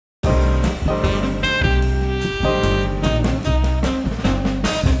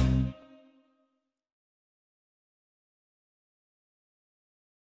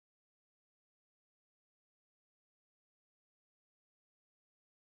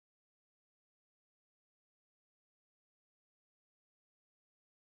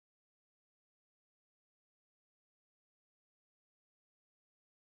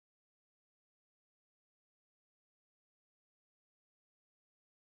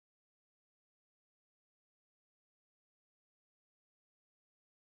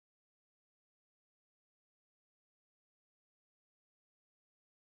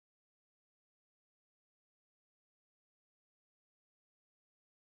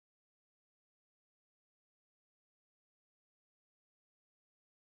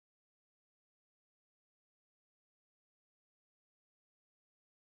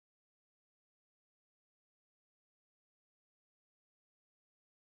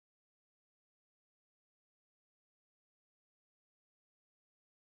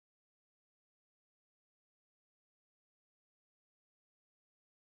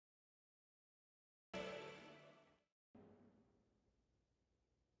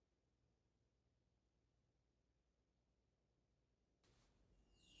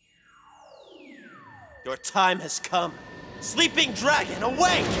Your time has come. Sleeping dragon,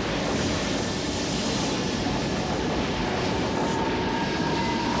 awake!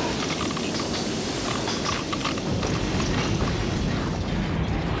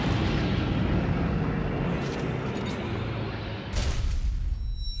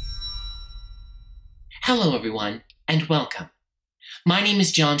 Hello everyone, and welcome. My name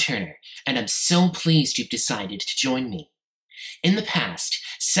is John Turner, and I'm so pleased you've decided to join me. In the past,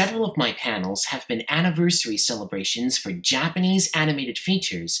 several of my panels have been anniversary celebrations for Japanese animated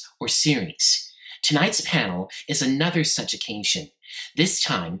features or series. Tonight's panel is another such occasion, this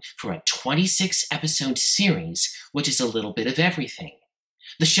time for a 26-episode series, which is a little bit of everything.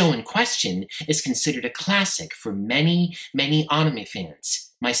 The show in question is considered a classic for many, many anime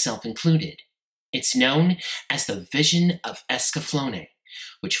fans, myself included. It's known as the VISION of ESCAFLOWNE,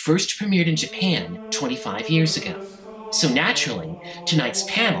 which first premiered in Japan 25 years ago. So naturally, tonight's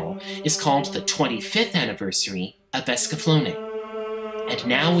panel is called the 25th anniversary of ESCAFLOWNE. And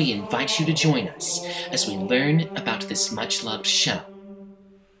now we invite you to join us as we learn about this much-loved show.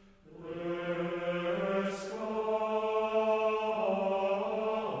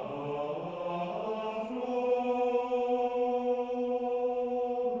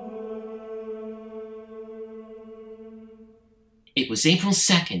 It was April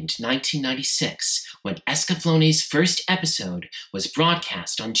 2nd, 1996, when ESCAFLOWNE's first episode was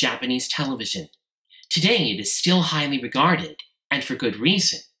broadcast on Japanese television. Today, it is still highly regarded, and for good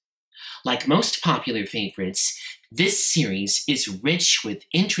reason. Like most popular favorites, this series is rich with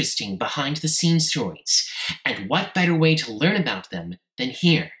interesting behind-the-scenes stories, and what better way to learn about them than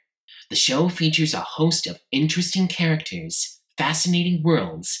here? The show features a host of interesting characters, fascinating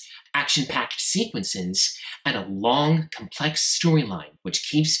worlds, action-packed sequences, and a long, complex storyline which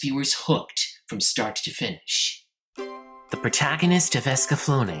keeps viewers hooked from start to finish. The protagonist of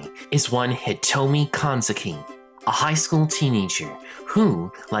ESCAFLOWNE is one Hitomi Kanzaki, a high school teenager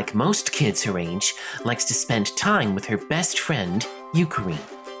who, like most kids her age, likes to spend time with her best friend, Yukari.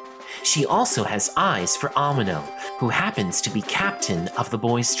 She also has eyes for Amino, who happens to be captain of the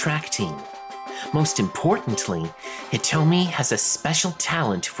boys' track team. Most importantly, Hitomi has a special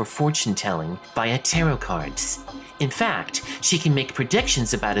talent for fortune-telling via tarot cards. In fact, she can make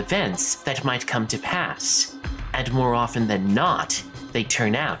predictions about events that might come to pass. And more often than not, they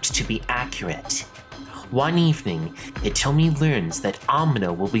turn out to be accurate. One evening, Hitomi learns that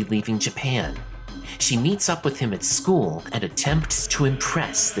Amino will be leaving Japan. She meets up with him at school and attempts to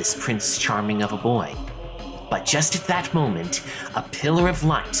impress this Prince Charming of a boy. But just at that moment, a pillar of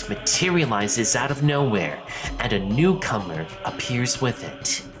light materializes out of nowhere, and a newcomer appears with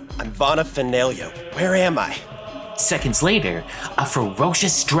it. I'm Vana Finalio. Where am I? Seconds later, a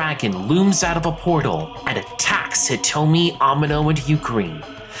ferocious dragon looms out of a portal and attacks Hitomi, Amino, and Yukari.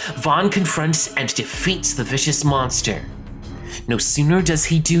 Vaughn confronts and defeats the vicious monster. No sooner does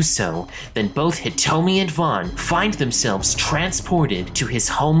he do so than both Hitomi and Vaughn find themselves transported to his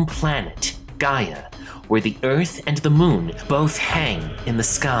home planet, Gaia, where the Earth and the Moon both hang in the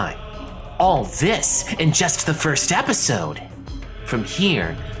sky. All this in just the first episode! From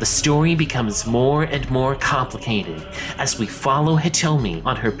here, the story becomes more and more complicated as we follow Hitomi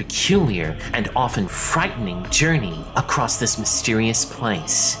on her peculiar and often frightening journey across this mysterious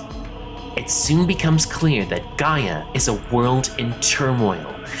place. It soon becomes clear that Gaia is a world in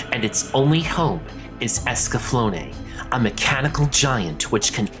turmoil, and its only hope is ESCAFLOWNE, a mechanical giant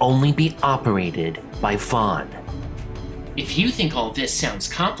which can only be operated by Vaughn. If you think all this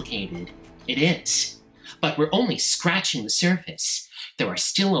sounds complicated, it is. But we're only scratching the surface. There are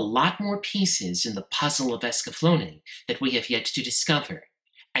still a lot more pieces in the puzzle of ESCAFLOWNE that we have yet to discover.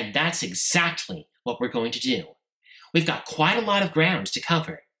 And that's exactly what we're going to do. We've got quite a lot of ground to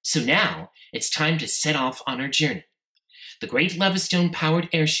cover, so now it's time to set off on our journey. The great Levistone-powered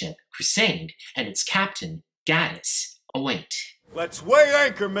airship, Crusade, and its captain, Gaddis, await. Let's weigh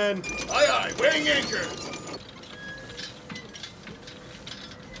anchor, men! Aye, aye, weighing anchor!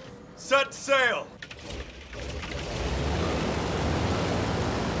 Set sail!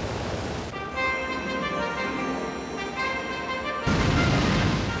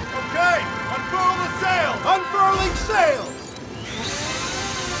 Okay, unfurl the sail! Unfurling sail!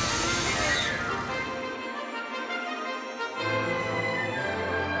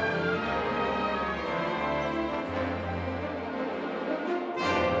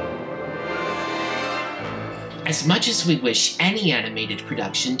 As much as we wish any animated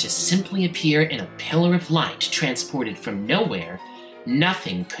production to simply appear in a pillar of light transported from nowhere,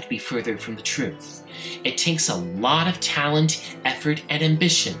 nothing could be further from the truth. It takes a lot of talent, effort, and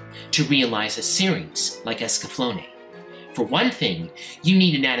ambition to realize a series like ESCAFLOWNE. For one thing, you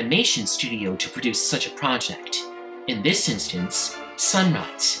need an animation studio to produce such a project. In this instance,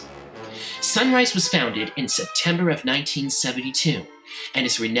 Sunrise. Sunrise was founded in September of 1972 and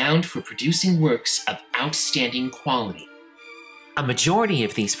is renowned for producing works of outstanding quality. A majority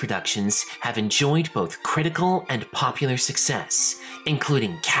of these productions have enjoyed both critical and popular success,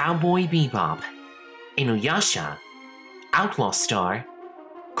 including Cowboy Bebop, Inuyasha, Outlaw Star,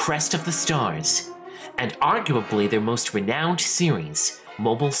 Crest of the Stars, and arguably their most renowned series,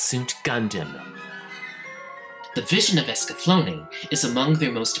 Mobile Suit Gundam. The Vision of Escaflowne is among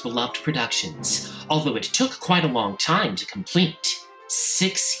their most beloved productions, although it took quite a long time to complete.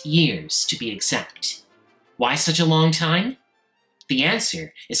 6 years to be exact. Why such a long time? The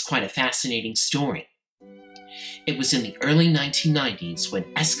answer is quite a fascinating story. It was in the early 1990s when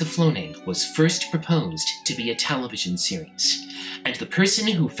Escaflowne was first proposed to be a television series, and the person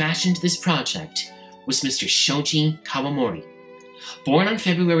who fashioned this project was Mr. Shoji Kawamori. Born on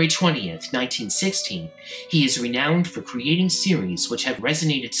February 20th, 1960, he is renowned for creating series which have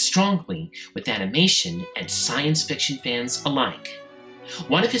resonated strongly with animation and science fiction fans alike.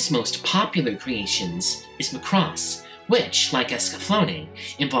 One of his most popular creations is Macross, which, like Escaflowne,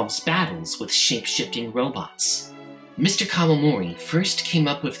 involves battles with shape-shifting robots. Mr. Kawamori first came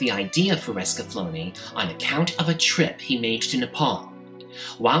up with the idea for Escaflowne on account of a trip he made to Nepal.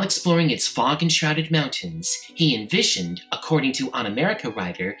 While exploring its fog-enshrouded mountains, he envisioned, according to On America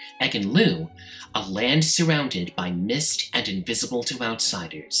writer Egan Liu, a land surrounded by mist and invisible to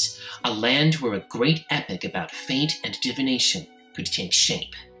outsiders, a land where a great epic about fate and divination could take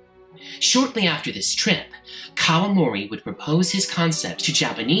shape. Shortly after this trip, Kawamori would propose his concept to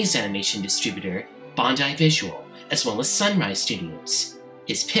Japanese animation distributor Bandai Visual, as well as Sunrise Studios.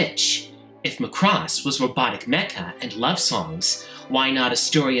 His pitch: if Macross was robotic mecha and love songs, why not a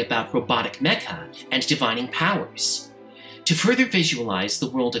story about robotic mecha and divining powers? To further visualize the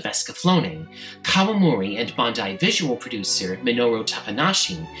world of Escaflowne, Kawamori and Bandai Visual producer Minoru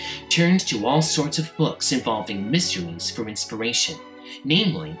Takanashi turned to all sorts of books involving mysteries for inspiration,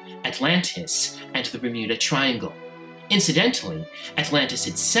 namely Atlantis and the Bermuda Triangle. Incidentally, Atlantis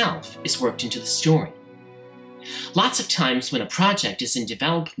itself is worked into the story. Lots of times when a project is in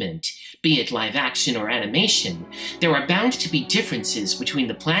development, be it live action or animation, there are bound to be differences between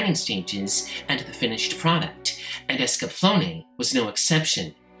the planning stages and the finished product, and Escaflowne was no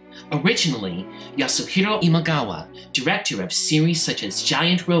exception. Originally, Yasuhiro Imagawa, director of series such as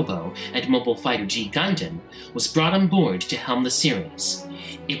Giant Robo and Mobile Fighter G Gundam, was brought on board to helm the series.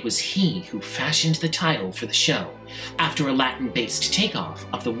 It was he who fashioned the title for the show, after a Latin-based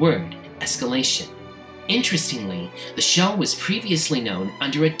takeoff of the word escalation. Interestingly, the show was previously known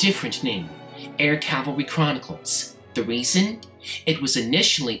under a different name, Air Cavalry Chronicles. The reason? It was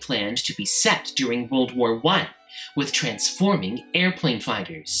initially planned to be set during World War I, with transforming airplane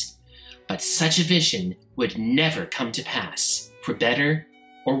fighters. But such a vision would never come to pass, for better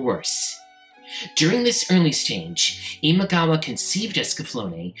or worse. During this early stage, Imagawa conceived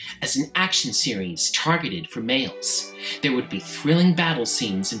Escaflowne as an action series targeted for males. There would be thrilling battle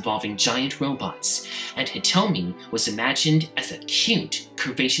scenes involving giant robots, and Hitomi was imagined as a cute,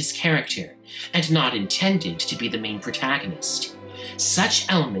 curvaceous character, and not intended to be the main protagonist. Such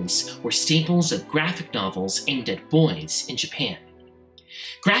elements were staples of graphic novels aimed at boys in Japan.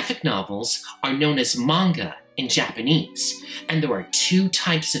 Graphic novels are known as manga in Japanese, and there are two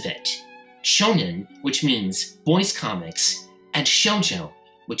types of it: shonen, which means boys' comics, and shoujo,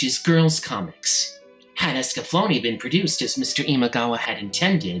 which is girls' comics. Had Escaflowne been produced as Mr. Imagawa had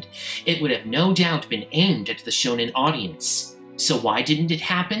intended, it would have no doubt been aimed at the shonen audience. So why didn't it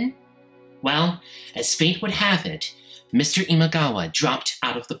happen? Well, as fate would have it, Mr. Imagawa dropped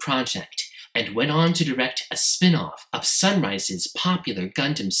out of the project and went on to direct a spin-off of Sunrise's popular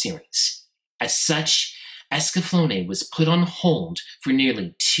Gundam series. As such, Escaflowne was put on hold for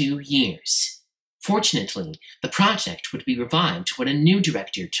nearly 2 years. Fortunately, the project would be revived when a new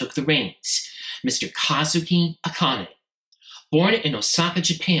director took the reins, Mr. Kazuki Akane. Born in Osaka,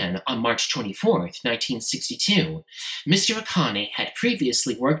 Japan on March 24, 1962, Mr. Akane had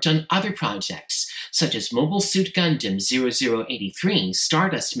previously worked on other projects such as Mobile Suit Gundam 0083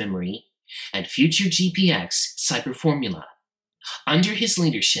 Stardust Memory and Future GPX Cyber Formula. Under his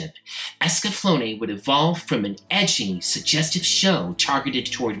leadership, Escaflowne would evolve from an edgy, suggestive show targeted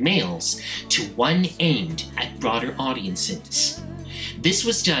toward males to one aimed at broader audiences. This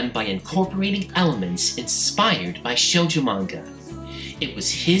was done by incorporating elements inspired by shoujo manga. It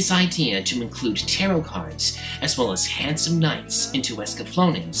was his idea to include tarot cards as well as handsome knights into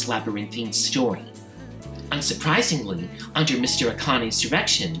Escaflowne's labyrinthine story. Unsurprisingly, under Mr. Akane's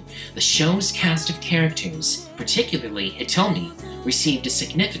direction, the show's cast of characters, particularly Hitomi, received a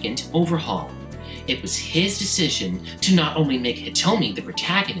significant overhaul. It was his decision to not only make Hitomi the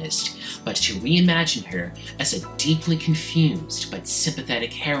protagonist, but to reimagine her as a deeply confused but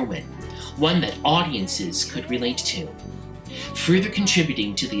sympathetic heroine, one that audiences could relate to. Further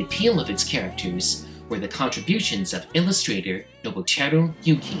contributing to the appeal of its characters were the contributions of illustrator Nobuteru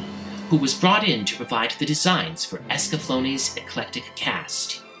Yuki, who was brought in to provide the designs for Escaflowne's eclectic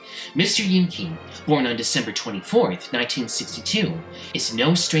cast. Mr. Yuki, born on December 24th, 1962, is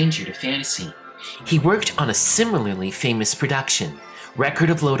no stranger to fantasy. He worked on a similarly famous production, Record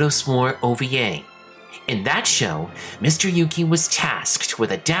of Lodoss War OVA. In that show, Mr. Yuki was tasked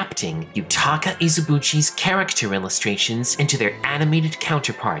with adapting Yutaka Izubuchi's character illustrations into their animated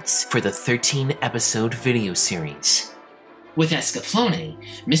counterparts for the 13-episode video series. With Escaflowne,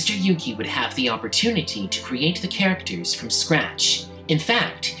 Mr. Yuki would have the opportunity to create the characters from scratch. In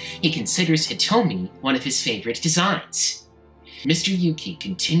fact, he considers Hitomi one of his favorite designs. Mr. Yuki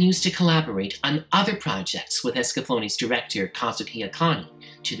continues to collaborate on other projects with Escaflowne's director Kazuki Akane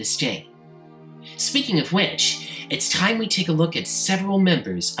to this day. Speaking of which, it's time we take a look at several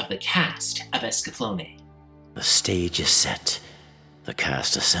members of the cast of Escaflowne. The stage is set, the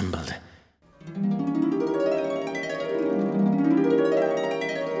cast assembled.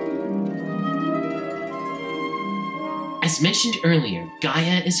 As mentioned earlier,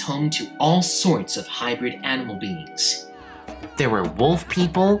 Gaia is home to all sorts of hybrid animal beings. There were wolf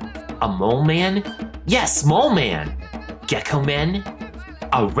people, a mole man, yes, mole man, gecko men,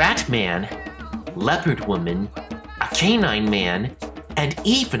 a rat man, leopard woman, a canine man, and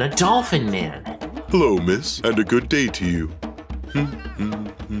even a dolphin man. Hello, miss, and a good day to you.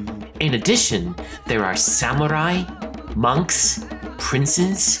 In addition, there are samurai, monks,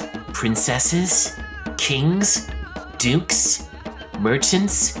 princes, princesses, kings, dukes,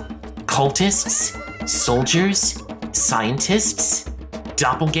 merchants, cultists, soldiers, scientists,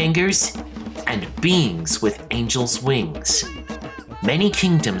 doppelgangers, and beings with angels' wings. Many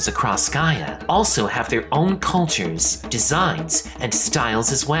kingdoms across Gaia also have their own cultures, designs, and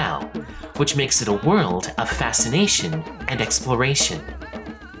styles as well, which makes it a world of fascination and exploration.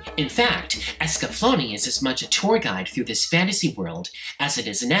 In fact, Escaflowne is as much a tour guide through this fantasy world as it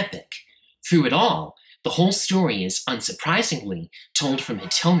is an epic. Through it all, the whole story is, unsurprisingly, told from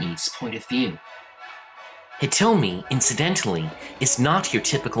Hitomi's point of view. Hitomi, incidentally, is not your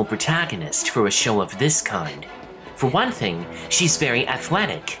typical protagonist for a show of this kind. For one thing, she's very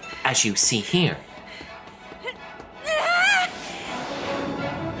athletic, as you see here.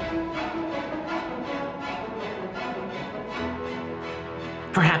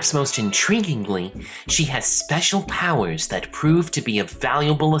 Perhaps most intriguingly, she has special powers that prove to be of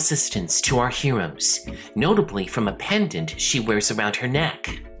valuable assistance to our heroes, notably from a pendant she wears around her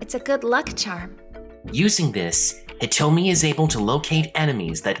neck. It's a good luck charm. Using this, Hitomi is able to locate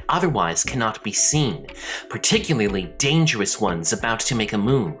enemies that otherwise cannot be seen, particularly dangerous ones about to make a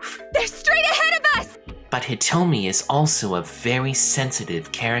move. They're straight ahead of us! But Hitomi is also a very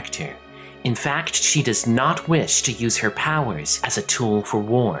sensitive character. In fact, she does not wish to use her powers as a tool for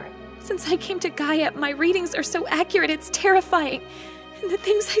war. Since I came to Gaia, my readings are so accurate it's terrifying. And the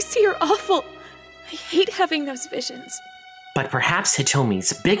things I see are awful. I hate having those visions. But perhaps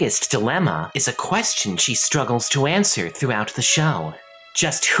Hitomi's biggest dilemma is a question she struggles to answer throughout the show.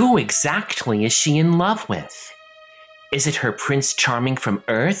 Just who exactly is she in love with? Is it her Prince Charming from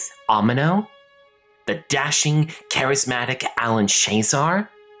Earth, Amino? The dashing, charismatic Alan Shazar?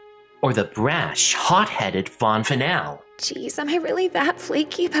 Or the brash, hot-headed Von Fanel? Jeez, am I really that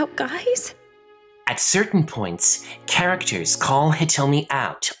flaky about guys? At certain points, characters call Hitomi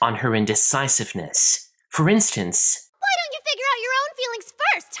out on her indecisiveness. For instance, why don't you figure out your own feelings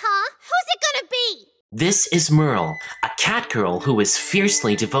first, huh? Who's it gonna be? this is Merle, a cat girl who is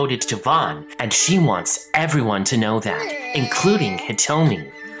fiercely devoted to Vaughn, and she wants everyone to know that, including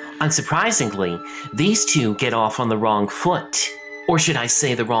Hitomi. Unsurprisingly, these two get off on the wrong foot. Or should I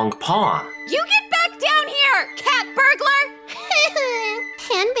say the wrong paw? You get back down here, cat burglar!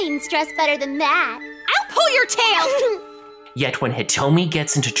 Handmaiden's dressed better than that. I'll pull your tail! Yet when Hitomi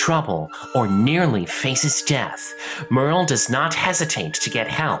gets into trouble, or nearly faces death, Merle does not hesitate to get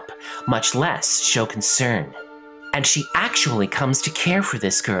help, much less show concern. And she actually comes to care for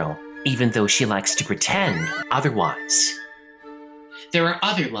this girl, even though she likes to pretend otherwise. There are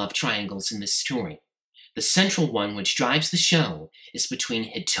other love triangles in this story. The central one which drives the show is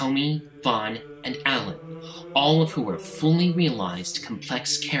between Hitomi, Vaughn, and Alan, all of who are fully realized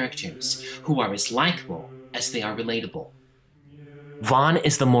complex characters who are as likable as they are relatable. Vaughn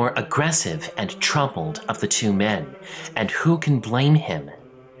is the more aggressive and troubled of the two men, and who can blame him?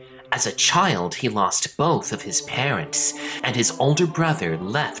 As a child, he lost both of his parents, and his older brother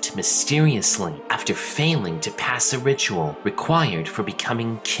left mysteriously after failing to pass a ritual required for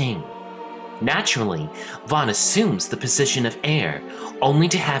becoming king. Naturally, Vaughn assumes the position of heir, only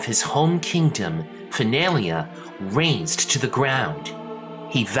to have his home kingdom, Finalia, razed to the ground.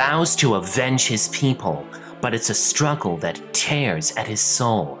 He vows to avenge his people, but it's a struggle that tears at his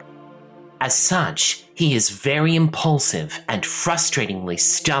soul. As such, he is very impulsive and frustratingly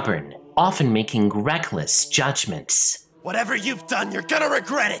stubborn, often making reckless judgments. Whatever you've done, you're gonna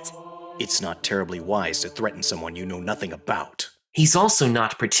regret it! It's not terribly wise to threaten someone you know nothing about. He's also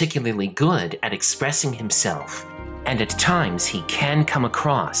not particularly good at expressing himself, and at times he can come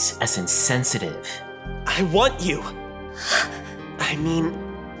across as insensitive. I want you! I mean,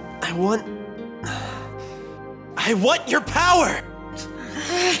 I want your power!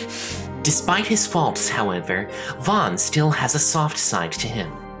 Despite his faults, however, Vaughn still has a soft side to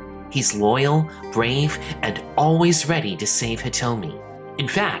him. He's loyal, brave, and always ready to save Hitomi. In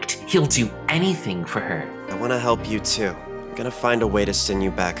fact, he'll do anything for her. I want to help you too. I'm gonna find a way to send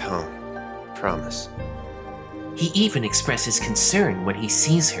you back home. Promise. He even expresses concern when he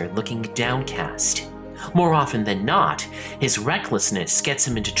sees her looking downcast. More often than not, his recklessness gets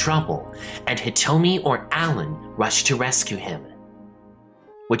him into trouble, and Hitomi or Alan rush to rescue him.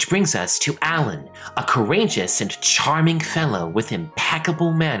 Which brings us to Alan, a courageous and charming fellow with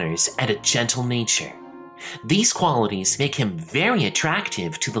impeccable manners and a gentle nature. These qualities make him very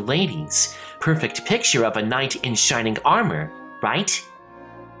attractive to the ladies. Perfect picture of a knight in shining armor, right?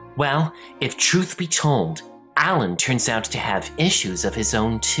 Well, if truth be told, Alan turns out to have issues of his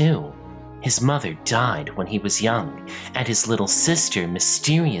own too. His mother died when he was young, and his little sister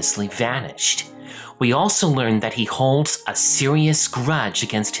mysteriously vanished. We also learn that he holds a serious grudge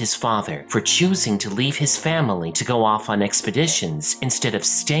against his father for choosing to leave his family to go off on expeditions instead of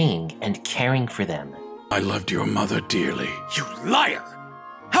staying and caring for them. I loved your mother dearly. You liar!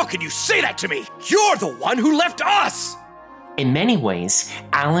 How can you say that to me? You're the one who left us! In many ways,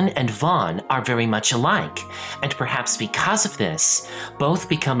 Alan and Vaughn are very much alike, and perhaps because of this, both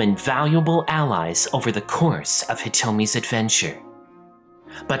become invaluable allies over the course of Hitomi's adventure.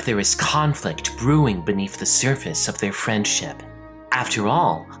 But there is conflict brewing beneath the surface of their friendship. After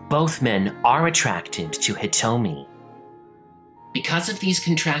all, both men are attracted to Hitomi. Because of these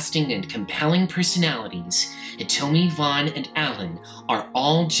contrasting and compelling personalities, Hitomi, Vaughn, and Alan are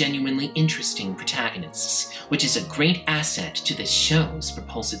all genuinely interesting protagonists, which is a great asset to this show's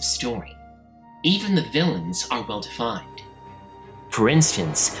propulsive story. Even the villains are well defined. For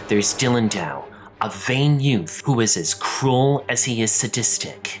instance, there's Dylan Dow, a vain youth who is as cruel as he is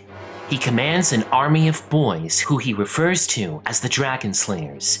sadistic. He commands an army of boys who he refers to as the Dragon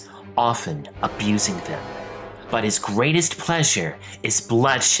Slayers, often abusing them. But his greatest pleasure is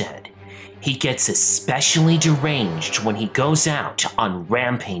bloodshed. He gets especially deranged when he goes out on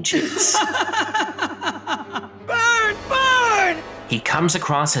rampages. Burn! Burn! He comes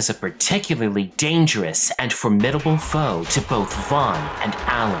across as a particularly dangerous and formidable foe to both Vaughn and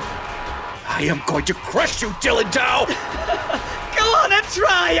Alan. I am going to crush you, Dylan Dow! Go on and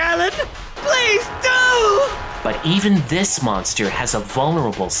try, Alan! Please do! But even this monster has a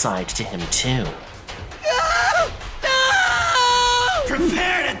vulnerable side to him too.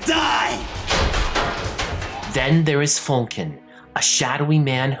 Prepare to die! Then there is Fulkin, a shadowy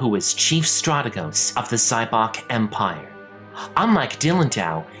man who is Chief Strategos of the Zybok Empire. Unlike Dylan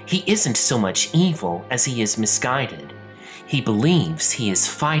Dow, he isn't so much evil as he is misguided. He believes he is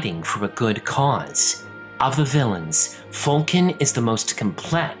fighting for a good cause. Of the villains, Fulkin is the most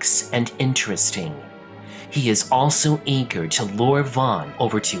complex and interesting. He is also eager to lure Vaughn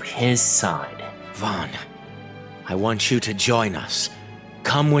over to his side. Vaughn, I want you to join us.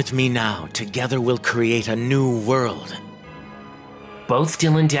 Come with me now. Together we'll create a new world. Both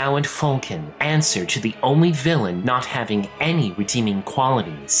Dylan Dow and Fulkin answer to the only villain not having any redeeming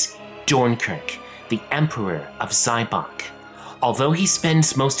qualities, Dornkirk, the Emperor of Zybok. Although he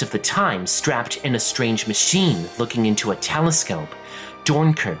spends most of the time strapped in a strange machine looking into a telescope,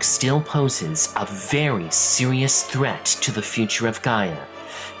 Dornkirk still poses a very serious threat to the future of Gaia.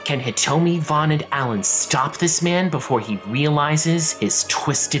 Can Hitomi, Vaughn, and Alan stop this man before he realizes his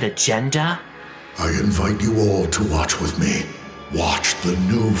twisted agenda? I invite you all to watch with me. Watch the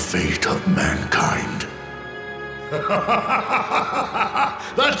new fate of mankind.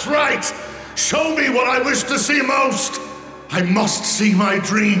 That's right! Show me what I wish to see most! I must see my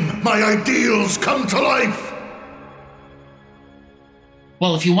dream, my ideals come to life!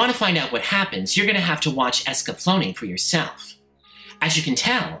 Well, if you want to find out what happens, you're going to have to watch Escaflowne for yourself. As you can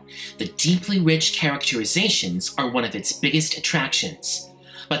tell, the deeply rich characterizations are one of its biggest attractions.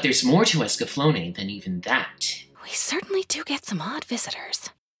 But there's more to Escaflowne than even that. We certainly do get some odd visitors.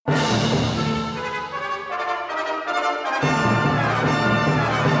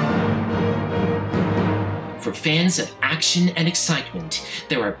 For fans of action and excitement,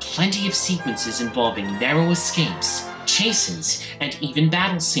 there are plenty of sequences involving narrow escapes, chases, and even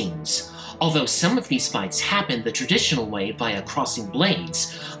battle scenes. Although some of these fights happen the traditional way via crossing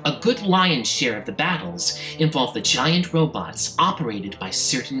blades, a good lion's share of the battles involve the giant robots operated by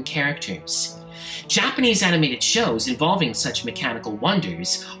certain characters. Japanese animated shows involving such mechanical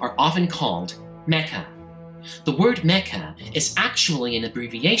wonders are often called mecha. The word mecha is actually an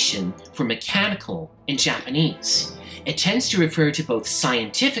abbreviation for mechanical in Japanese. It tends to refer to both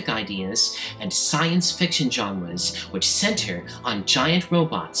scientific ideas and science fiction genres which center on giant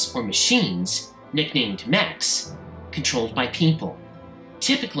robots or machines, nicknamed mechs, controlled by people.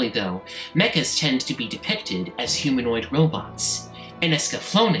 Typically, though, mechas tend to be depicted as humanoid robots. In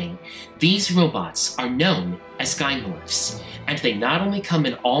Escaflowne, these robots are known as Gymoliths, and they not only come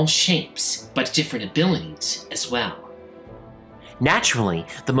in all shapes, but different abilities as well. Naturally,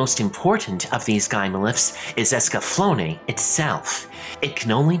 the most important of these Gymoliths is Escaflowne itself. It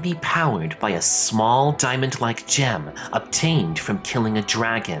can only be powered by a small diamond-like gem obtained from killing a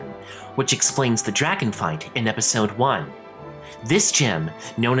dragon, which explains the dragon fight in episode 1. This gem,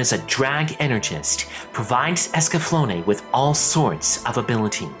 known as a Drag Energist, provides Escaflowne with all sorts of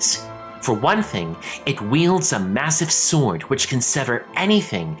abilities. For one thing, it wields a massive sword which can sever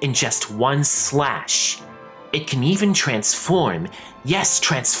anything in just one slash. It can even transform, yes,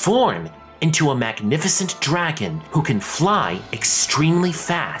 transform, into a magnificent dragon who can fly extremely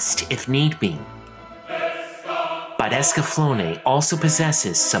fast if need be. But Escaflowne also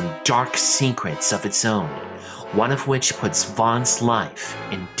possesses some dark secrets of its own, one of which puts Vaughn's life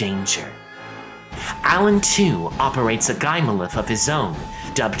in danger. Alan, too, operates a Gymolith of his own,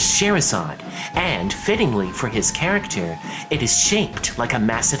 dubbed Sherazade, and, fittingly for his character, it is shaped like a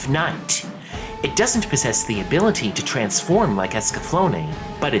massive knight. It doesn't possess the ability to transform like Escaflowne,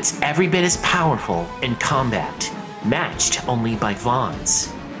 but it's every bit as powerful in combat, matched only by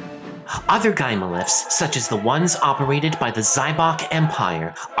Vaughn's. Other Gymoliths, such as the ones operated by the Zybok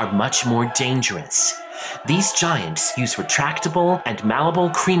Empire, are much more dangerous. These giants use retractable and malleable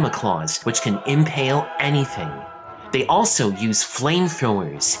Krima claws which can impale anything. They also use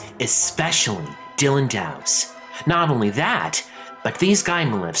flamethrowers, especially Dillendaus. Not only that, but these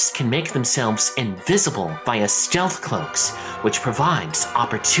Gymoliths can make themselves invisible via stealth cloaks, which provides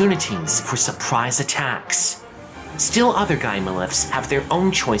opportunities for surprise attacks. Still other Gymoliths have their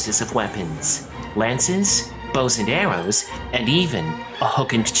own choices of weapons: lances, bows and arrows, and even a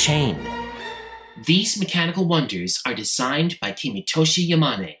hook and chain. These mechanical wonders are designed by Kimitoshi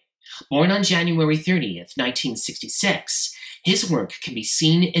Yamane. Born on January 30th, 1966, his work can be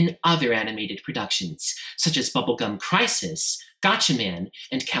seen in other animated productions, such as Bubblegum Crisis, Gatchaman,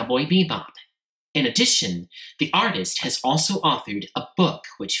 and Cowboy Bebop. In addition, the artist has also authored a book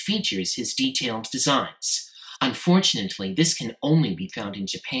which features his detailed designs. Unfortunately, this can only be found in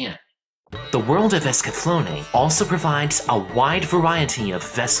Japan. The world of Escaflowne also provides a wide variety of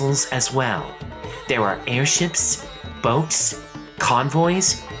vessels as well. There are airships, boats,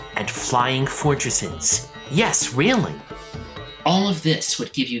 convoys, and flying fortresses. Yes, really! All of this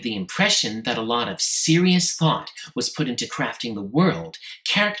would give you the impression that a lot of serious thought was put into crafting the world,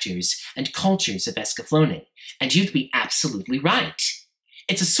 characters, and cultures of Escaflowne, and you'd be absolutely right.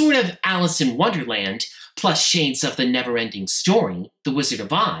 It's a sort of Alice in Wonderland, plus shades of the never-ending story, The Wizard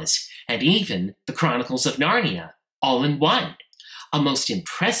of Oz, and even The Chronicles of Narnia, all in one. A most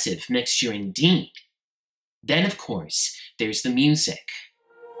impressive mixture indeed. Then, of course, there's the music.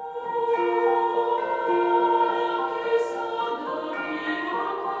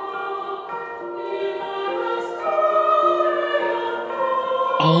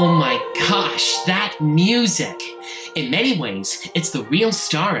 Oh my gosh, that music! In many ways, it's the real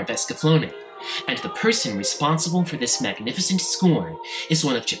star of Escaflowne, and the person responsible for this magnificent score is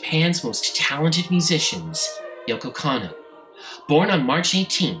one of Japan's most talented musicians, Yoko Kanno. Born on March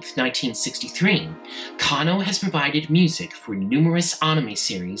 18, 1963, Kanno has provided music for numerous anime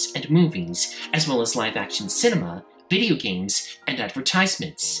series and movies, as well as live-action cinema, video games, and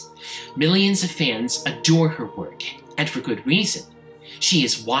advertisements. Millions of fans adore her work, and for good reason. She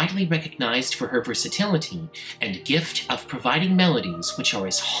is widely recognized for her versatility and gift of providing melodies which are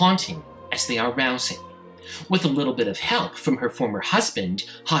as haunting as they are rousing. With a little bit of help from her former husband,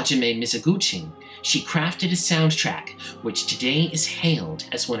 Hajime Mizoguchi, she crafted a soundtrack which today is hailed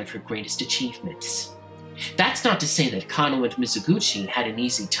as one of her greatest achievements. That's not to say that Kano and Mizuguchi had an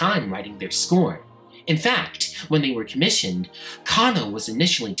easy time writing their score. In fact, when they were commissioned, Kano was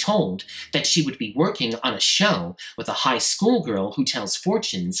initially told that she would be working on a show with a high school girl who tells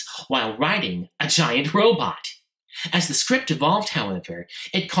fortunes while riding a giant robot. As the script evolved, however,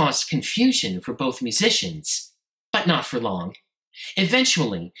 it caused confusion for both musicians, but not for long.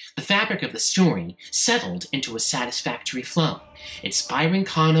 Eventually, the fabric of the story settled into a satisfactory flow, inspiring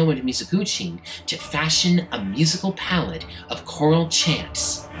Kano and Mizuguchi to fashion a musical palette of choral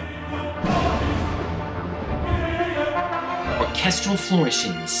chants, orchestral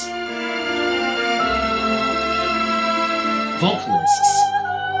flourishes, vocalists,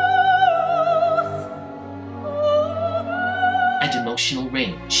 and emotional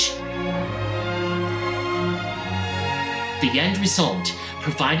range. The end result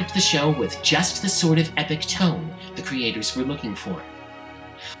provided the show with just the sort of epic tone the creators were looking for.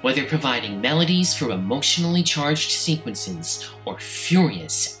 Whether providing melodies for emotionally charged sequences or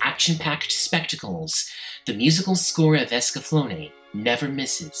furious, action-packed spectacles, the musical score of Escaflowne never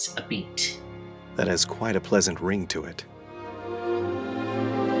misses a beat. That has quite a pleasant ring to it.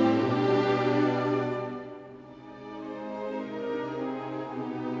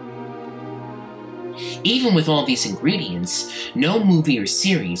 Even with all these ingredients, no movie or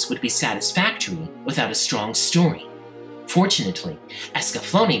series would be satisfactory without a strong story. Fortunately,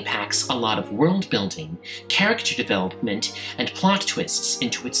 Escaflowne packs a lot of world building, character development, and plot twists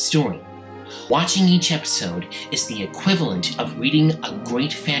into its story. Watching each episode is the equivalent of reading a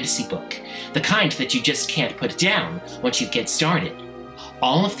great fantasy book, the kind that you just can't put down once you get started.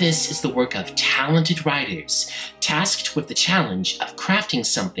 All of this is the work of talented writers, tasked with the challenge of crafting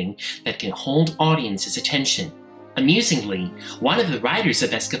something that can hold audiences' attention. Amusingly, one of the writers of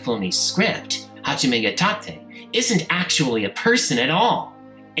Escaflowne's script, Hajime Yatate, isn't actually a person at all.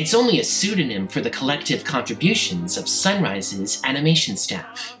 It's only a pseudonym for the collective contributions of Sunrise's animation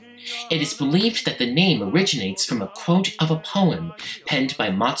staff. It is believed that the name originates from a quote of a poem penned by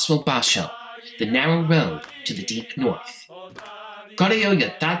Matsuo Basho, The Narrow Road to the Deep North. Kore yo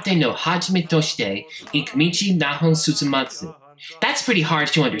yatate no hajime toshite ikimichi nahon suzumatsu. That's pretty hard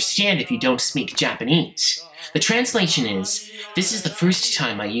to understand if you don't speak Japanese. The translation is, this is the first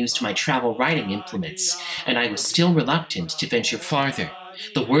time I used my travel writing implements, and I was still reluctant to venture farther.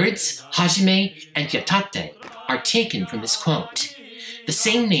 The words hajime and yatate are taken from this quote. The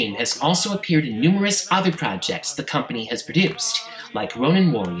same name has also appeared in numerous other projects the company has produced, like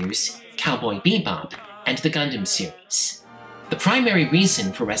Ronin Warriors, Cowboy Bebop, and the Gundam series. The primary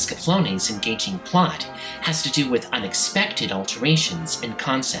reason for Escaflowne's engaging plot has to do with unexpected alterations in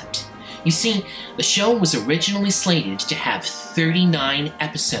concept. You see, the show was originally slated to have 39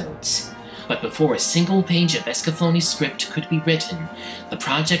 episodes, but before a single page of Escaflowne's script could be written, the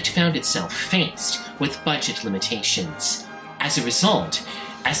project found itself faced with budget limitations. As a result,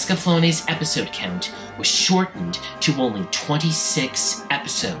 Escaflowne's episode count was shortened to only 26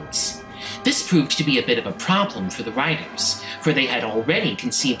 episodes. This proved to be a bit of a problem for the writers, for they had already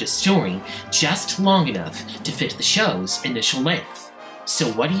conceived a story just long enough to fit the show's initial length.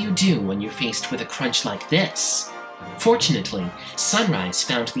 So what do you do when you're faced with a crunch like this? Fortunately, Sunrise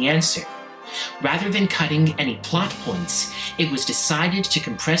found the answer. Rather than cutting any plot points, it was decided to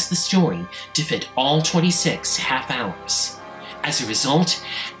compress the story to fit all 26 half hours. As a result,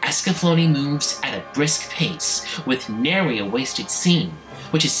 Escaflowne moves at a brisk pace, with nary a wasted scene,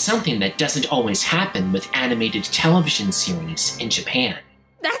 which is something that doesn't always happen with animated television series in Japan.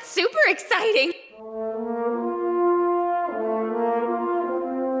 That's super exciting!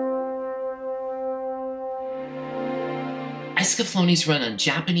 Escaflowne's run on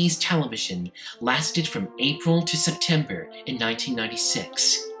Japanese television lasted from April to September in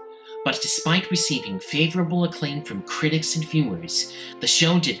 1996. But despite receiving favorable acclaim from critics and viewers, the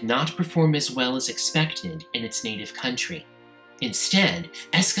show did not perform as well as expected in its native country. Instead,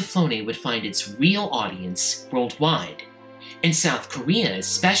 Escaflowne would find its real audience worldwide. In South Korea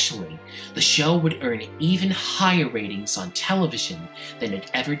especially, the show would earn even higher ratings on television than it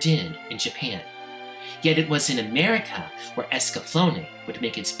ever did in Japan. Yet it was in America where Escaflowne would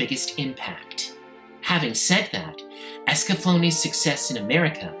make its biggest impact. Having said that, Escaflowne's success in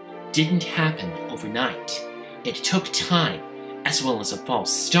America didn't happen overnight. It took time, as well as a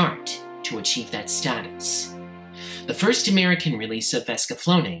false start, to achieve that status. The first American release of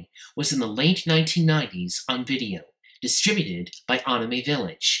Escaflowne was in the late 1990s on video, distributed by Anime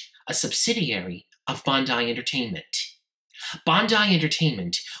Village, a subsidiary of Bandai Entertainment. Bandai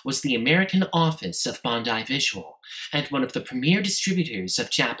Entertainment was the American office of Bandai Visual, and one of the premier distributors of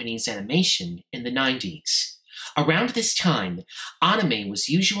Japanese animation in the 90s. Around this time, anime was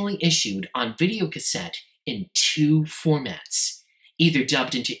usually issued on videocassette in two formats, either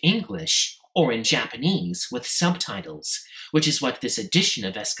dubbed into English or in Japanese with subtitles, which is what this edition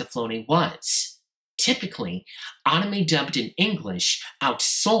of Escaflowne was. Typically, anime dubbed in English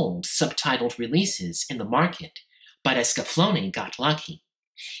outsold subtitled releases in the market, but Escaflowne got lucky.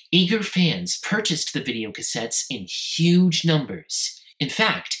 Eager fans purchased the videocassettes in huge numbers. In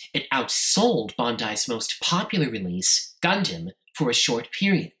fact, it outsold Bandai's most popular release, Gundam, for a short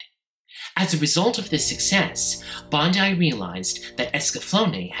period. As a result of this success, Bandai realized that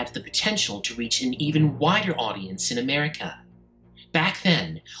Escaflowne had the potential to reach an even wider audience in America. Back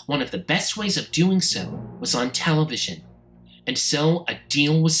then, one of the best ways of doing so was on television, and so a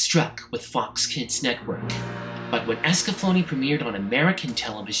deal was struck with Fox Kids Network. But when Escaflowne premiered on American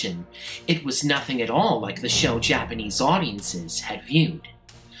television, it was nothing at all like the show Japanese audiences had viewed.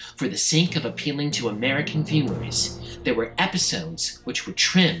 For the sake of appealing to American viewers, there were episodes which were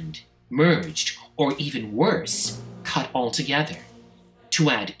trimmed, merged, or even worse, cut altogether. To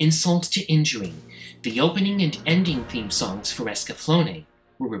add insult to injury, the opening and ending theme songs for Escaflowne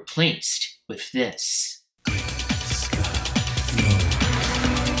were replaced with this.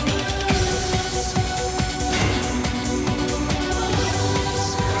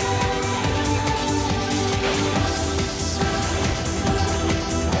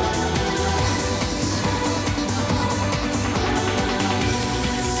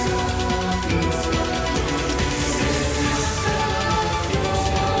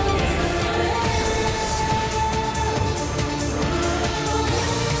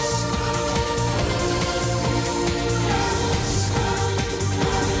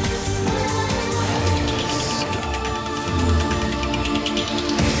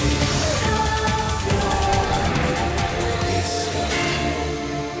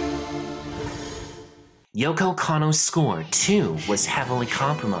 Yoko Kanno's score, too, was heavily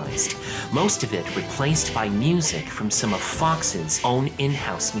compromised, most of it replaced by music from some of Fox's own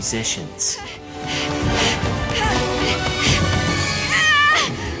in-house musicians.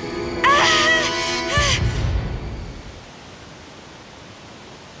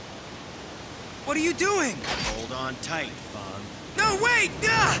 What are you doing? Hold on tight, Fawn. No, wait!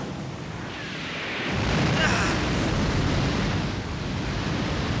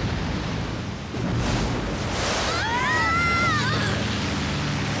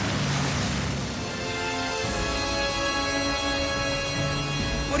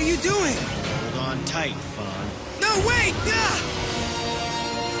 What are you doing? Hold on tight, Fawn. No, wait!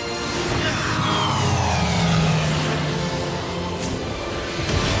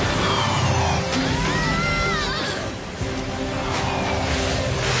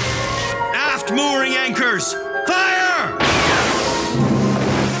 Aft mooring anchors! Fire!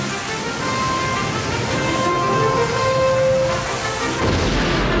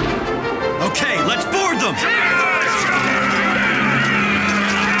 Okay, let's board them!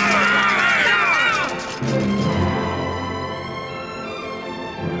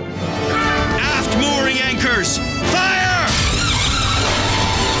 Aft mooring anchors! Fire!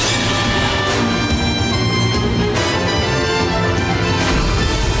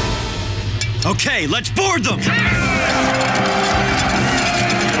 Okay, let's board them!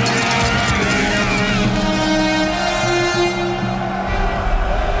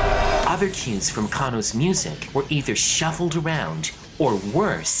 Other cues from Kanno's music were either shuffled around, or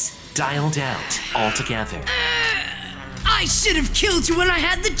worse, dialed out altogether. I should have killed you when I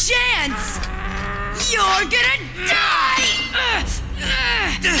had the chance! You're gonna die!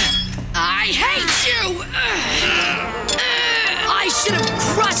 I hate you! I should have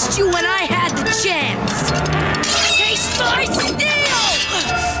crushed you when I had the chance! Taste my steel!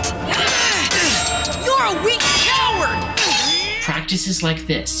 You're a weak coward! Practices like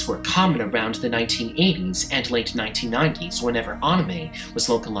this were common around the 1980s and late 1990s whenever anime was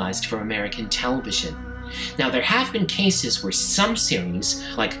localized for American television. Now, there have been cases where some series,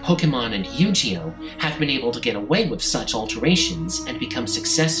 like Pokemon and Yu-Gi-Oh!, have been able to get away with such alterations and become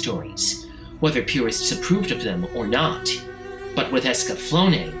success stories, whether purists approved of them or not. But with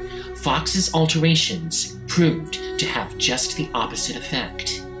Escaflowne, Fox's alterations proved to have just the opposite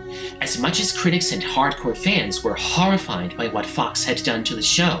effect. As much as critics and hardcore fans were horrified by what Fox had done to the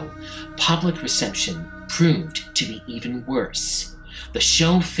show, public reception proved to be even worse. The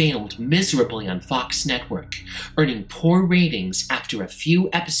show failed miserably on Fox Network, earning poor ratings after a few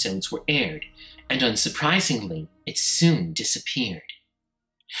episodes were aired, and unsurprisingly, it soon disappeared.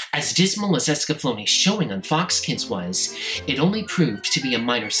 As dismal as Escaflowne's showing on Fox Kids was, it only proved to be a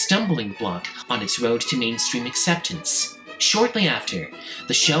minor stumbling block on its road to mainstream acceptance. Shortly after,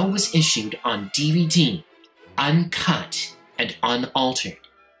 the show was issued on DVD, uncut and unaltered.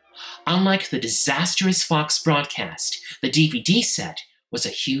 Unlike the disastrous Fox broadcast, the DVD set was a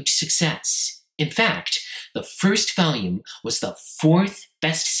huge success. In fact, the first volume was the 4th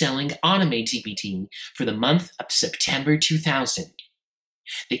best-selling anime DVD for the month of September 2000.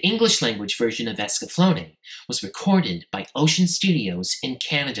 The English-language version of Escaflowne was recorded by Ocean Studios in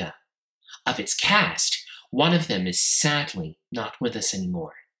Canada. Of its cast, one of them is sadly not with us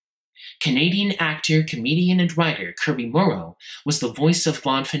anymore. Canadian actor, comedian, and writer Kirby Morrow was the voice of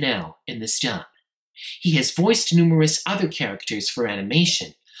Von Fennell in this dub. He has voiced numerous other characters for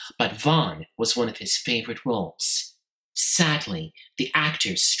animation, but Von was one of his favorite roles. Sadly, the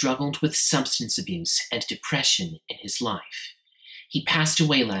actor struggled with substance abuse and depression in his life. He passed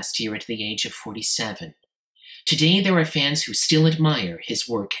away last year at the age of 47. Today there are fans who still admire his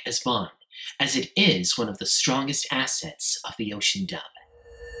work as Von, as it is one of the strongest assets of the Ocean dub.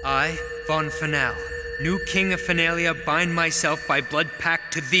 I, Von Fennell, new king of Fenalia, bind myself by blood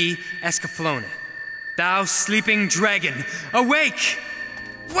pact to thee, Escaflowne. Thou sleeping dragon, awake!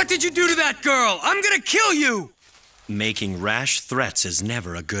 What did you do to that girl? I'm gonna kill you! Making rash threats is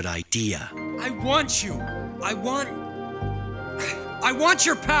never a good idea. I want you. I want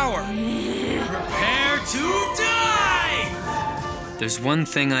your power. Prepare to die! There's one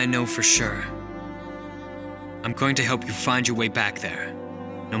thing I know for sure. I'm going to help you find your way back there,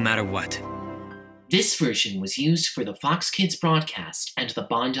 no matter what. This version was used for the Fox Kids broadcast and the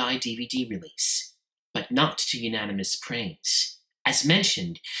Bondi DVD release, but not to unanimous praise. As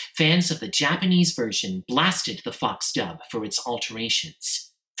mentioned, fans of the Japanese version blasted the Fox dub for its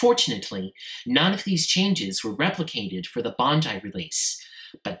alterations. Fortunately, none of these changes were replicated for the Bondi release,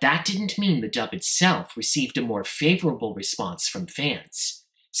 but that didn't mean the dub itself received a more favorable response from fans.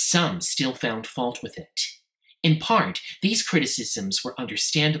 Some still found fault with it. In part, these criticisms were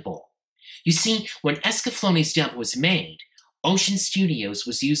understandable. You see, when Escaflowne's dub was made, Ocean Studios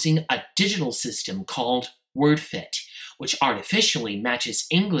was using a digital system called WordFit, which artificially matches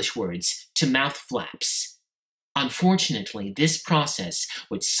English words to mouth flaps. Unfortunately, this process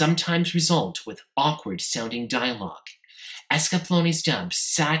would sometimes result with awkward-sounding dialogue. Escaflowne's dub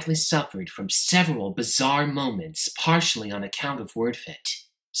sadly suffered from several bizarre moments partially on account of WordFit,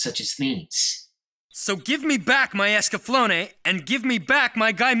 such as these. So give me back my Escaflowne, and give me back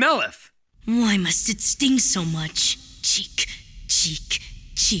my Guy Melif. Why must it sting so much? Cheek, cheek,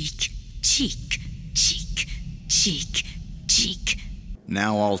 cheek, cheek, cheek, cheek, cheek.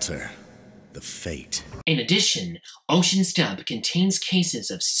 Now alter the fate. In addition, Ocean's dub contains cases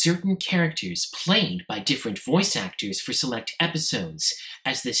of certain characters played by different voice actors for select episodes,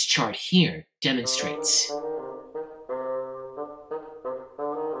 as this chart here demonstrates.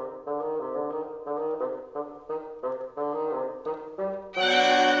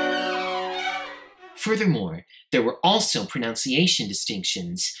 Furthermore, there were also pronunciation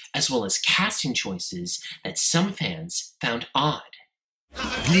distinctions, as well as casting choices that some fans found odd.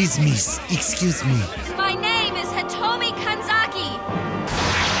 Please, miss, excuse me. My name is Hitomi Kanzaki.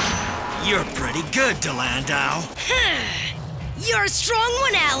 You're pretty good, Delandau. You're a strong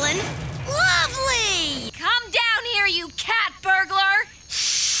one, Alan. Lovely! Come down here, you cat burglar!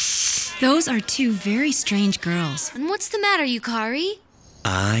 Those are two very strange girls. And what's the matter, Yukari?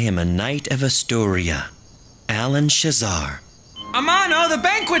 I am a knight of Astoria, Alan Shazar. Amano, the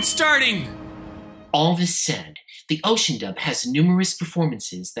banquet's starting! All this said, the Ocean dub has numerous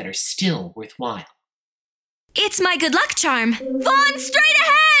performances that are still worthwhile. It's my good luck charm. Vaughn, straight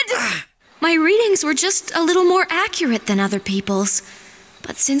ahead! My readings were just a little more accurate than other people's.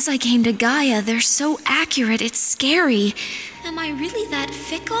 But since I came to Gaia, they're so accurate, it's scary. Am I really that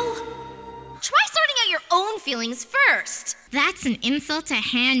fickle? Try sorting out your own feelings first. That's an insult to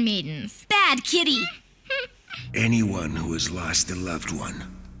handmaidens. Bad kitty. Anyone who has lost a loved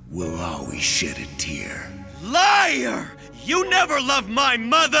one will always shed a tear. Liar! You never loved my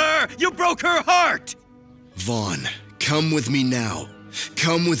mother! You broke her heart! Vaughn, come with me now.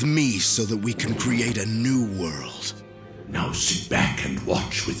 Come with me so that we can create a new world. Now sit back and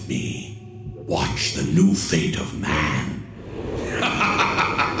watch with me. Watch the new fate of man.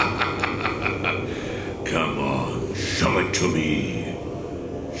 Come on, show it to me.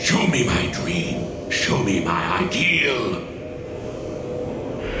 Show me my dream. Show me my ideal.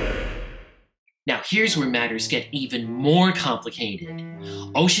 Now here's where matters get even more complicated.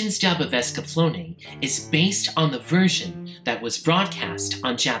 Ocean's dub of Escaflowne is based on the version that was broadcast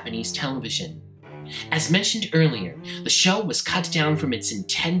on Japanese television. As mentioned earlier, the show was cut down from its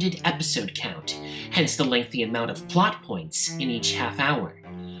intended episode count, hence the lengthy amount of plot points in each half hour.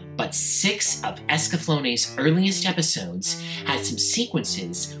 but 6 of Escaflowne's earliest episodes had some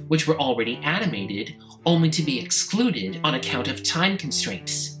sequences which were already animated, only to be excluded on account of time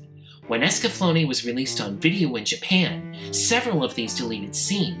constraints. When Escaflowne was released on video in Japan, several of these deleted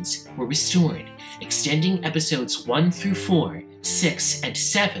scenes were restored, extending episodes 1 through 4, 6, and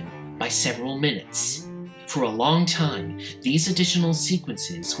 7 by several minutes. For a long time, these additional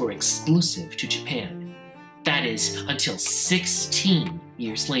sequences were exclusive to Japan. That is, until 16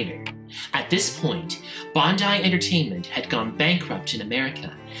 years later. At this point, Bandai Entertainment had gone bankrupt in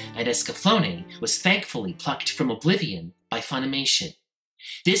America, and Escaflowne was thankfully plucked from oblivion by Funimation.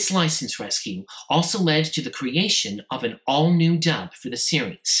 This license rescue also led to the creation of an all-new dub for the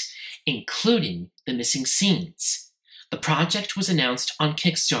series, including the missing scenes. The project was announced on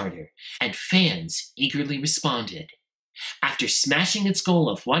Kickstarter, and fans eagerly responded. After smashing its goal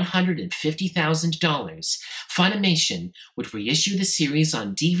of $150,000, Funimation would reissue the series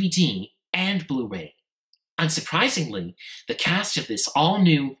on DVD and Blu-ray. Unsurprisingly, the cast of this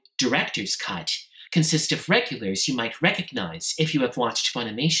all-new director's cut consists of regulars you might recognize if you have watched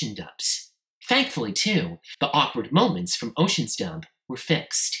Funimation dubs. Thankfully, too, the awkward moments from Ocean's dub were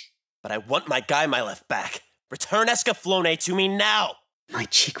fixed. But I want my guy my left back. Return Escaflowne to me now! My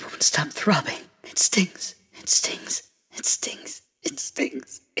cheek won't stop throbbing. It stings. It stings. It stings. It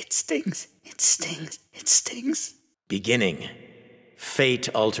stings. It stings. It stings. It stings. Beginning. Fate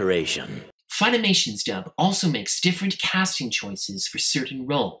alteration. Funimation's dub also makes different casting choices for certain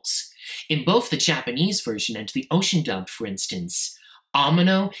roles. In both the Japanese version and the Ocean dub, for instance,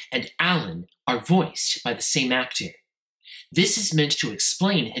 Amano and Alan are voiced by the same actor. This is meant to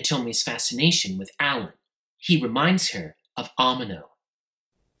explain Hitomi's fascination with Alan. He reminds her of Amano.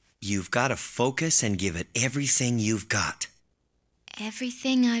 You've got to focus and give it everything you've got.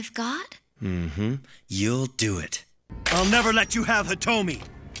 Everything I've got? Mm-hmm. You'll do it. I'll never let you have Hitomi,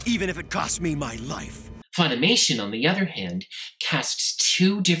 even if it costs me my life. Funimation, on the other hand, casts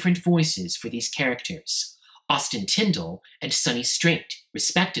 2 different voices for these characters, Austin Tyndall and Sonny Strait,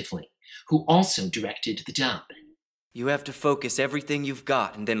 respectively, who also directed the dub. You have to focus everything you've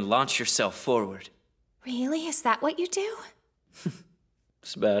got and then launch yourself forward. Really? Is that what you do?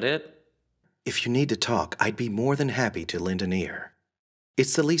 That's about it. If you need to talk, I'd be more than happy to lend an ear.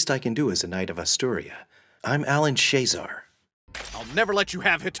 It's the least I can do as a Knight of Asturia. I'm Alan Shazar. I'll never let you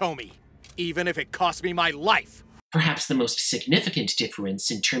have Hitomi, even if it costs me my life. Perhaps the most significant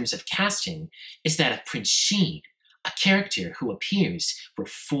difference in terms of casting is that of Prince Sheed, a character who appears for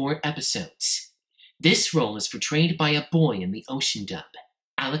 4 episodes. This role is portrayed by a boy in the Ocean dub,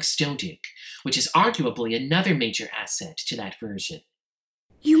 Alex Dodig, which is arguably another major asset to that version.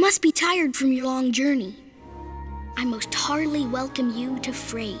 You must be tired from your long journey. I most heartily welcome you to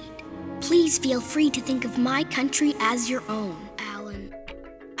Frayed. Please feel free to think of my country as your own, Alan.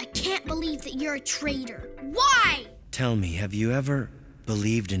 I can't believe that you're a traitor. Why? Tell me, have you ever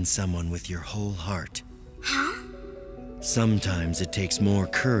believed in someone with your whole heart? Huh? Sometimes it takes more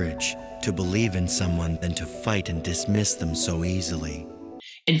courage to believe in someone than to fight and dismiss them so easily.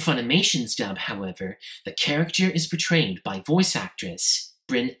 In Funimation's dub, however, the character is portrayed by voice actress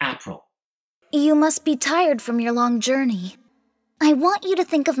Bryn April. You must be tired from your long journey. I want you to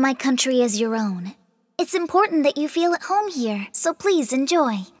think of my country as your own. It's important that you feel at home here, so please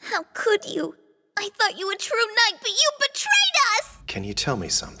enjoy. How could you? I thought you a true knight, but you betrayed us! Can you tell me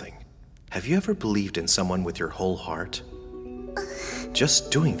something? Have you ever believed in someone with your whole heart?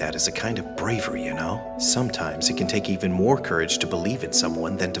 Just doing that is a kind of bravery, you know? Sometimes it can take even more courage to believe in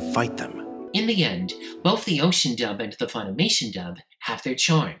someone than to fight them. In the end, both the Ocean dub and the Funimation dub have their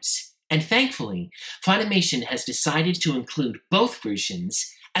charms. And thankfully, Funimation has decided to include both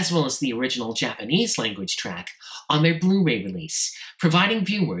versions, as well as the original Japanese language track, on their Blu-ray release, providing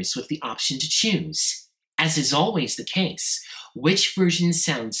viewers with the option to choose. As is always the case, which version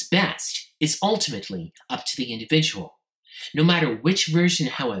sounds best is ultimately up to the individual. No matter which version,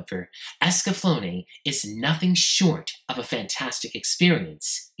 however, Escaflowne is nothing short of a fantastic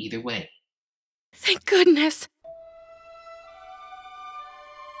experience either way. Thank goodness!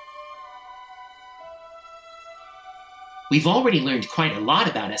 We've already learned quite a lot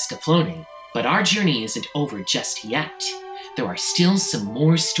about Escaflowne, but our journey isn't over just yet. There are still some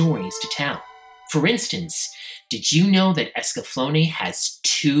more stories to tell. For instance, did you know that Escaflowne has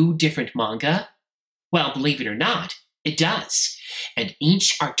 2 different manga? Well, believe it or not, it does, and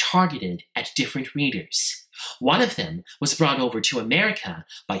each are targeted at different readers. One of them was brought over to America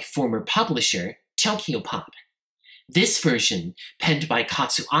by former publisher Tokyopop. This version, penned by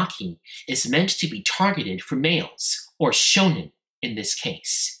Katsuaki, is meant to be targeted for males, or shonen in this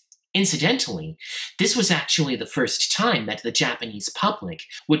case. Incidentally, this was actually the first time that the Japanese public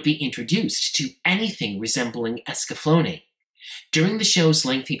would be introduced to anything resembling Escaflowne. During the show's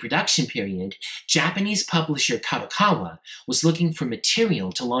lengthy production period, Japanese publisher Kadokawa was looking for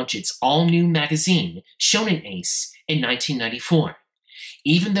material to launch its all-new magazine, Shonen Ace, in 1994.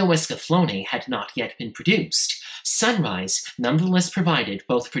 Even though Escaflowne had not yet been produced, Sunrise nonetheless provided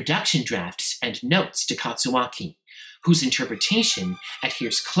both production drafts and notes to Katsuaki, whose interpretation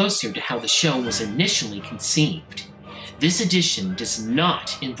adheres closer to how the show was initially conceived. This edition does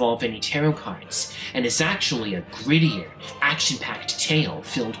not involve any tarot cards, and is actually a grittier, action-packed tale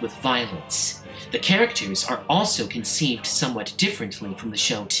filled with violence. The characters are also conceived somewhat differently from the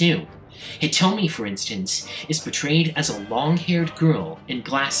show too. Hitomi, for instance, is portrayed as a long-haired girl in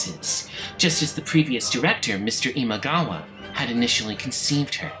glasses, just as the previous director, Mr. Imagawa, had initially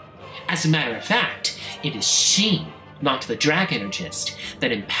conceived her. As a matter of fact, it is she, not the dragonergist,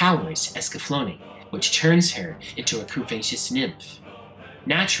 that empowers Escaflowne, which turns her into a curvaceous nymph.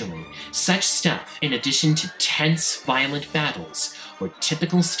 Naturally, such stuff, in addition to tense, violent battles, were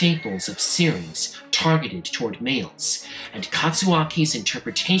typical staples of series targeted toward males, and Katsuaki's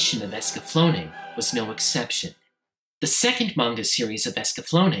interpretation of Escaflowne was no exception. The second manga series of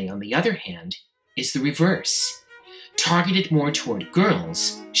Escaflowne, on the other hand, is the reverse. Targeted more toward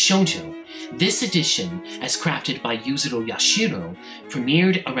girls, shoujo, this edition, as crafted by Yuzuru Yashiro,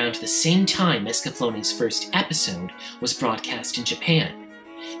 premiered around the same time Escaflowne's first episode was broadcast in Japan.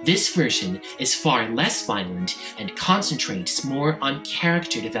 This version is far less violent and concentrates more on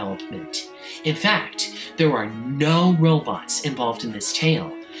character development. In fact, there are no robots involved in this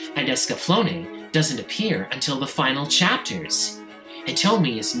tale, and Escaflowne doesn't appear until the final chapters.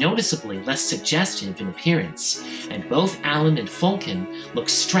 Hitomi is noticeably less suggestive in appearance, and both Alan and Fulkin look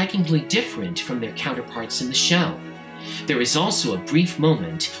strikingly different from their counterparts in the show. There is also a brief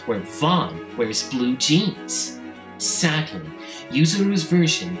moment where Vaughn wears blue jeans. Sadly, Yuzuru's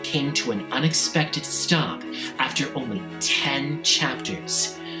version came to an unexpected stop after only 10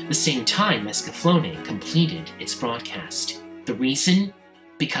 chapters, the same time Escaflowne completed its broadcast. The reason?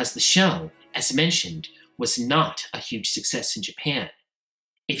 Because the show, as mentioned, was not a huge success in Japan.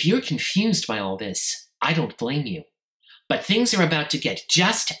 If you're confused by all this, I don't blame you. But things are about to get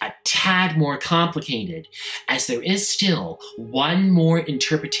just a tad more complicated, as there is still one more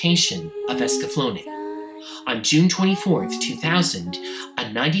interpretation of Escaflowne. On June 24th, 2000, a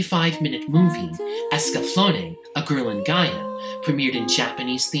 95-minute movie, Escaflowne, A Girl in Gaia, premiered in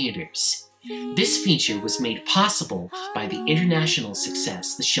Japanese theaters. This feature was made possible by the international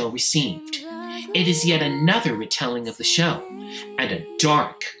success the show received. It is yet another retelling of the show, and a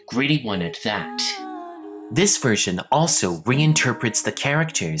dark, gritty one at that. This version also reinterprets the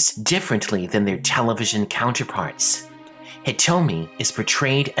characters differently than their television counterparts. Hitomi is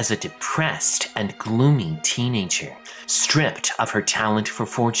portrayed as a depressed and gloomy teenager, stripped of her talent for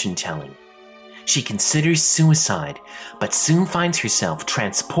fortune-telling. She considers suicide, but soon finds herself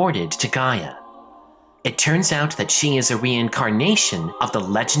transported to Gaia. It turns out that she is a reincarnation of the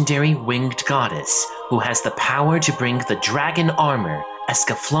legendary winged goddess who has the power to bring the dragon armor,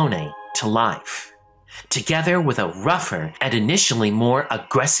 Escaflowne, to life. Together with a rougher and initially more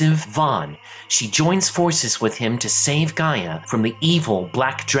aggressive Vaughn, she joins forces with him to save Gaia from the evil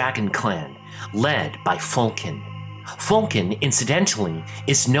Black Dragon clan, led by Fulkin. Fulkin, incidentally,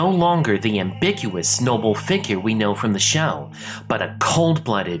 is no longer the ambiguous noble figure we know from the show, but a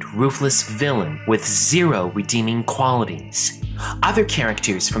cold-blooded, ruthless villain with zero redeeming qualities. Other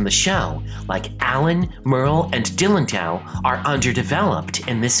characters from the show, like Alan, Merle, and Dillendow, are underdeveloped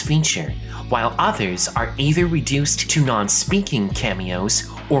in this feature, while others are either reduced to non-speaking cameos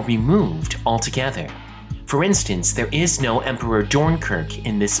or removed altogether. For instance, there is no Emperor Dornkirk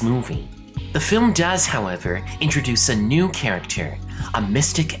in this movie. The film does, however, introduce a new character, a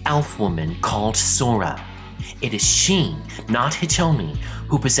mystic elf woman called Sora. It is she, not Hitomi,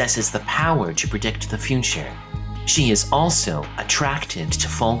 who possesses the power to predict the future. She is also attracted to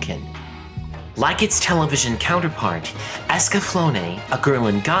Fulkin. Like its television counterpart, Escaflowne, A Girl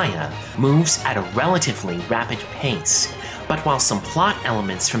in Gaia, moves at a relatively rapid pace, but while some plot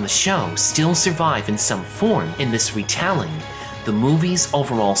elements from the show still survive in some form in this retelling, the movie's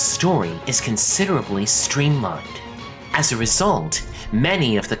overall story is considerably streamlined. As a result,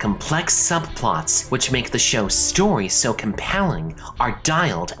 many of the complex subplots which make the show's story so compelling are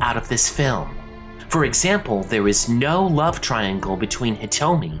dialed out of this film. For example, there is no love triangle between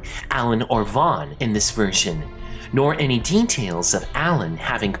Hitomi, Alan, or Vaughn in this version, nor any details of Alan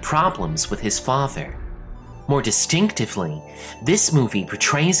having problems with his father. More distinctively, this movie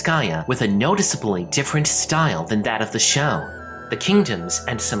portrays Gaia with a noticeably different style than that of the show. The kingdoms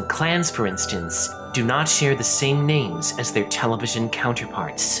and some clans, for instance, do not share the same names as their television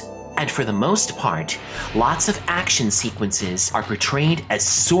counterparts. And for the most part, lots of action sequences are portrayed as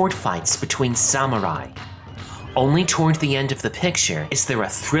sword fights between samurai. Only toward the end of the picture is there a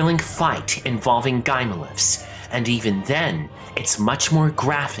thrilling fight involving Gaimalifs, and even then, it's much more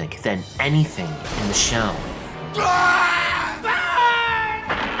graphic than anything in the show.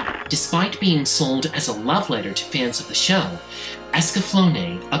 Despite being sold as a love letter to fans of the show,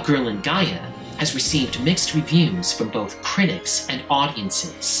 Escaflowne, A Girl in Gaia, has received mixed reviews from both critics and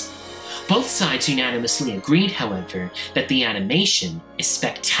audiences. Both sides unanimously agreed, however, that the animation is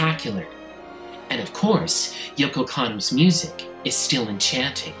spectacular. And of course, Yoko Kanno's music is still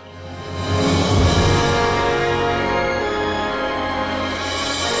enchanting.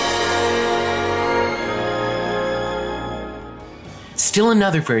 Still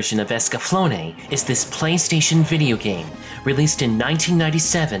another version of Escaflowne is this PlayStation video game, released in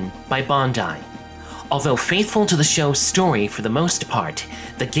 1997 by Bandai. Although faithful to the show's story for the most part,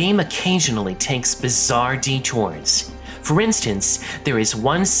 the game occasionally takes bizarre detours. For instance, there is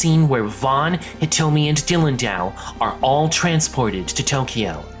one scene where Vaughn, Hitomi, and Dillandau are all transported to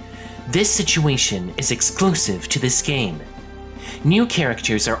Tokyo. This situation is exclusive to this game. New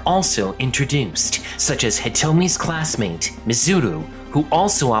characters are also introduced, such as Hitomi's classmate, Mizuru, who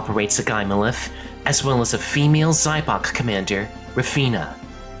also operates a Gaimalif, as well as a female Zybok commander, Rafina.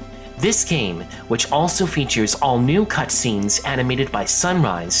 This game, which also features all new cutscenes animated by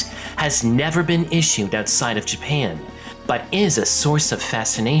Sunrise, has never been issued outside of Japan, but is a source of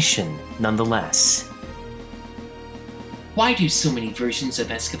fascination nonetheless. Why do so many versions of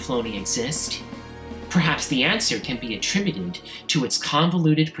Escaflowne exist? Perhaps the answer can be attributed to its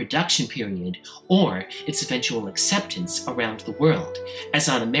convoluted production period or its eventual acceptance around the world, as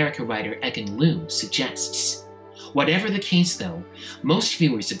On America writer Egan Liu suggests. Whatever the case though, most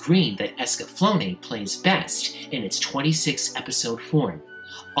viewers agree that Escaflowne plays best in its 26-episode form,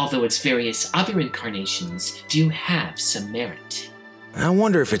 although its various other incarnations do have some merit. I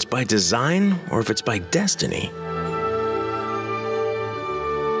wonder if it's by design or if it's by destiny.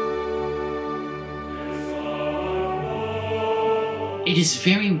 It is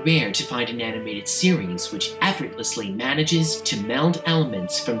very rare to find an animated series which effortlessly manages to meld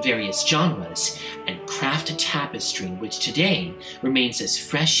elements from various genres and craft a tapestry which today remains as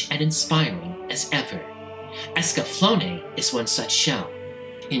fresh and inspiring as ever. Escaflowne is one such show.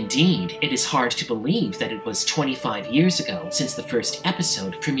 Indeed, it is hard to believe that it was 25 years ago since the first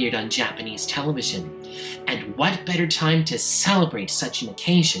episode premiered on Japanese television. And what better time to celebrate such an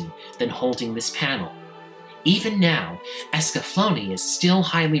occasion than holding this panel? Even now, Escaflowne is still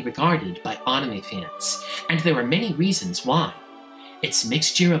highly regarded by anime fans, and there are many reasons why. Its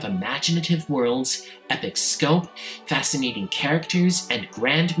mixture of imaginative worlds, epic scope, fascinating characters, and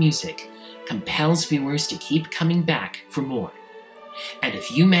grand music compels viewers to keep coming back for more. And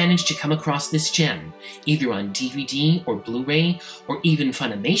if you manage to come across this gem, either on DVD or Blu-ray, or even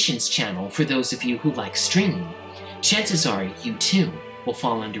Funimation's channel for those of you who like streaming, chances are you too will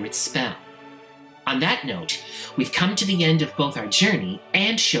fall under its spell. On that note, we've come to the end of both our journey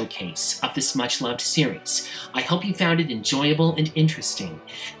and showcase of this much-loved series. I hope you found it enjoyable and interesting,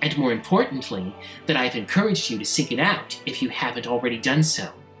 and more importantly, that I've encouraged you to seek it out if you haven't already done so.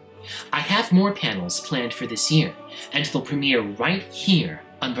 I have more panels planned for this year, and they'll premiere right here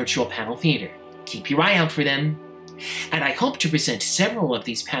on Virtual Panel Theater. Keep your eye out for them. And I hope to present several of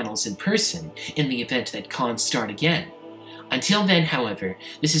these panels in person in the event that cons start again. Until then, however,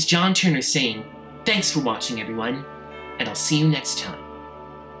 this is John Turner saying, thanks for watching, everyone, and I'll see you next time.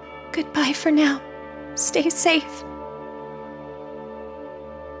 Goodbye for now. Stay safe.